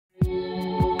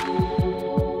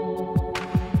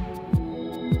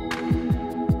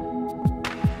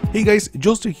Hey guys,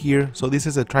 Joelster here. So this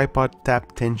is a Tripod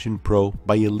Tap Tension Pro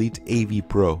by Elite AV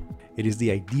Pro. It is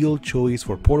the ideal choice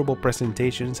for portable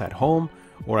presentations at home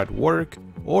or at work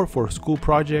or for school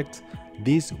projects.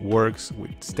 This works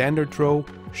with standard throw,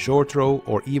 short throw,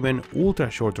 or even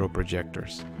ultra short throw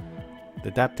projectors.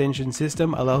 The tap tension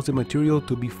system allows the material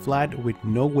to be flat with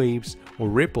no waves or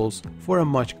ripples for a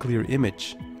much clearer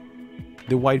image.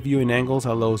 The wide viewing angles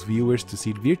allows viewers to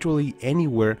see virtually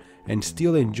anywhere and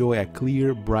still enjoy a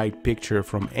clear, bright picture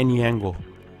from any angle.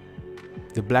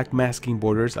 The black masking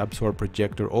borders absorb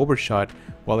projector overshot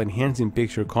while enhancing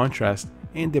picture contrast,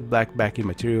 and the black backing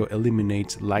material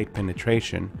eliminates light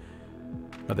penetration.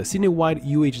 Now, the CineWhite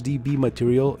UHD-B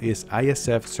material is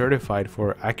ISF certified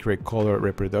for accurate color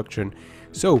reproduction,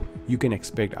 so you can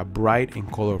expect a bright and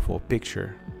colorful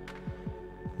picture.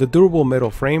 The durable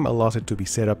metal frame allows it to be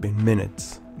set up in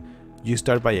minutes. You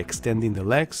start by extending the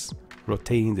legs,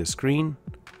 rotating the screen.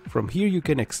 From here you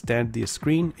can extend the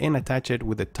screen and attach it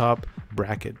with the top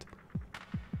bracket.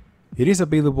 It is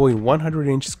available in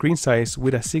 100-inch screen size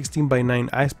with a 16:9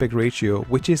 aspect ratio,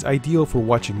 which is ideal for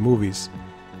watching movies.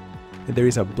 And there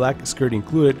is a black skirt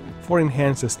included for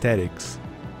enhanced aesthetics.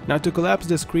 Now, to collapse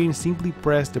the screen, simply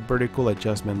press the vertical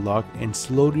adjustment lock and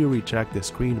slowly retract the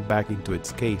screen back into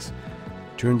its case.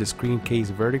 Turn the screen case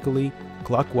vertically,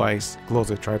 clockwise, close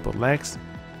the tripod legs,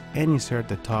 and insert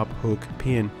the top hook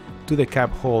pin to the cap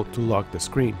hole to lock the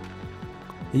screen.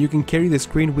 And you can carry the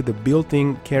screen with the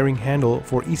built-in carrying handle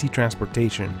for easy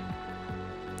transportation.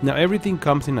 Now, everything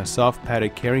comes in a soft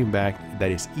padded carrying bag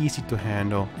that is easy to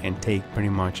handle and take pretty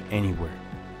much anywhere.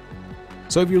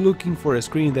 So if you're looking for a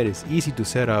screen that is easy to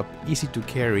set up, easy to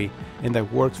carry, and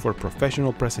that works for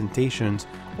professional presentations,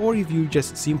 or if you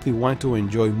just simply want to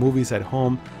enjoy movies at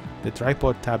home, the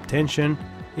Tripod Tap Tension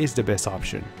is the best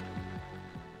option.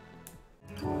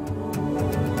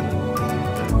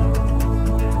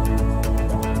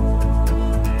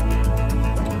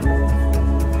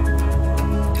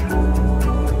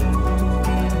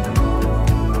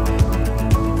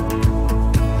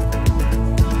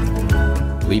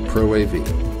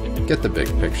 ProAV. Get the big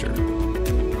picture.